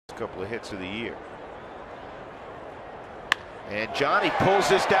couple of hits of the year. And Johnny pulls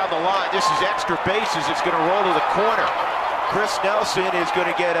this down the line. This is extra bases. It's going to roll to the corner. Chris Nelson is going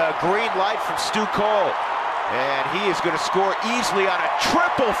to get a green light from Stu Cole. And he is going to score easily on a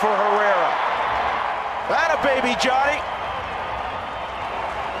triple for Herrera. Atta baby, Johnny.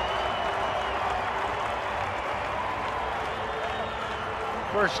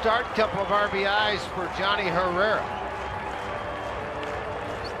 First start, couple of RBIs for Johnny Herrera.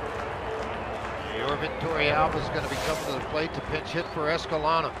 Yorvin Torrealba is going to be coming to the plate to pinch hit for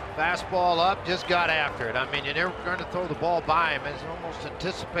Escalona. Fastball up, just got after it. I mean, you're never going to throw the ball by him. He's almost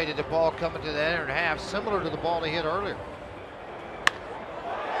anticipated the ball coming to the end and a half, similar to the ball he hit earlier.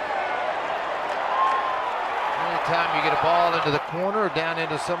 Anytime you get a ball into the corner or down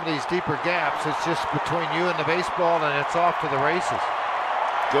into some of these deeper gaps, it's just between you and the baseball, and it's off to the races.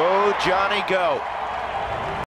 Go, Johnny, go.